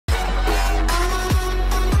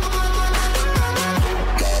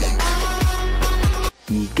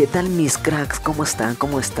¿Qué tal mis cracks? ¿Cómo están?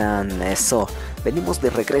 ¿Cómo están? Eso, venimos de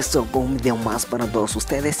regreso con un video más para todos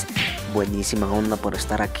ustedes. Buenísima onda por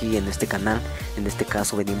estar aquí en este canal. En este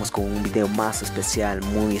caso venimos con un video más especial,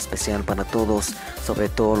 muy especial para todos, sobre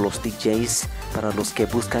todo los DJs, para los que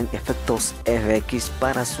buscan efectos FX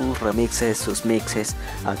para sus remixes, sus mixes.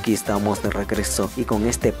 Aquí estamos de regreso y con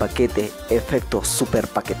este paquete efectos super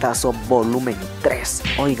paquetazo volumen 3.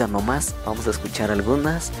 Oigan nomás, vamos a escuchar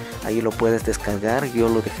algunas, ahí lo puedes descargar, yo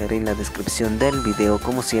lo dejaré en la descripción del video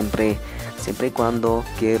como siempre y cuando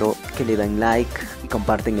quiero que le den like y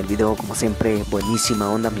comparten el video como siempre. Buenísima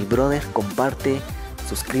onda mi brother, comparte,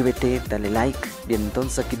 suscríbete, dale like. Bien,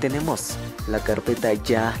 entonces aquí tenemos la carpeta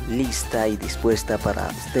ya lista y dispuesta para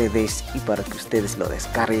ustedes y para que ustedes lo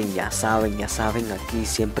descarguen. Ya saben, aquí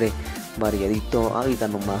siempre variadito.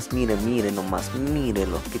 Oigan nomás, miren nomás,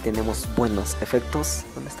 mírenlo. Aquí tenemos buenos efectos.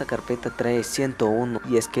 Con esta carpeta trae 101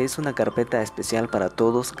 y es que es una carpeta especial para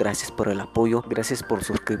todos. Gracias por el apoyo, gracias por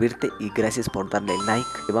suscribirte y gracias por darle like.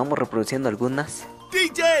 Y vamos reproduciendo algunas.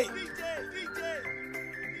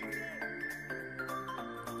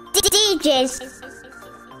 DJs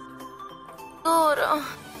duro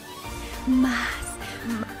más.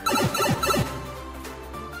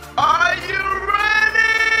 Are you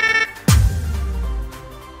ready?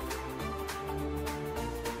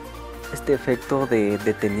 Este efecto de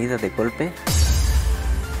detenida de golpe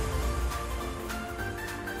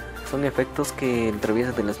son efectos que el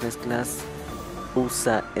Travieso de las Mezclas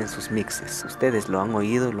usa en sus mixes. Ustedes lo han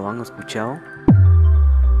oído, lo han escuchado.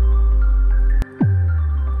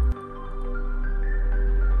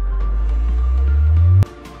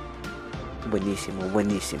 Buenísimo,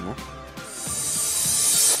 buenísimo.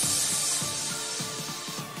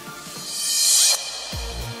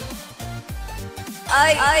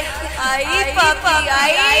 Ay, papi,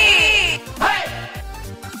 ay.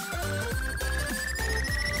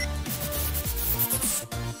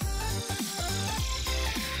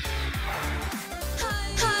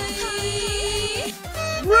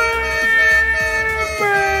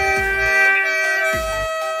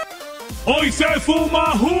 Hoy se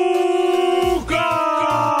fuma juca.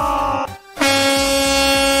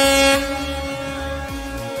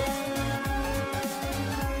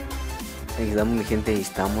 Ahí estamos mi gente, ahí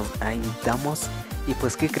estamos. Y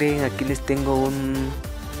pues ¿qué creen? Aquí les tengo un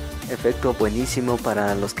efecto buenísimo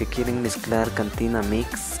para los que quieren mezclar cantina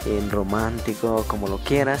mix en romántico, como lo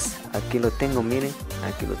quieras. Aquí lo tengo, miren,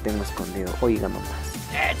 aquí lo tengo escondido. Oigan nomás.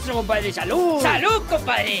 ¡Eso, compadre! ¡Salud! ¡Salud,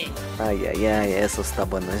 compadre! Ay, eso está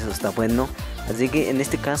bueno, Así que en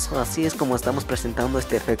este caso, así es como estamos presentando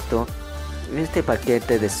este efecto en este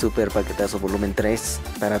paquete de super paquetazo volumen 3.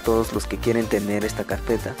 Para todos los que quieren tener esta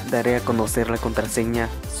carpeta, daré a conocer la contraseña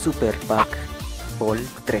super pack vol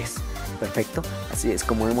 3. Perfecto, así es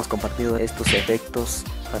como hemos compartido estos efectos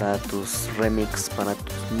para tus remix, para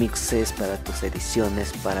tus mixes, para tus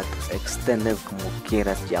ediciones, para tus extended, como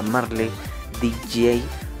quieras llamarle. DJ,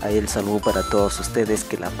 ahí el saludo para todos ustedes,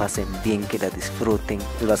 que la pasen bien, que la disfruten.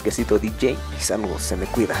 El Vasquecito DJ, y saludos, se me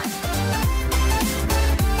cuida.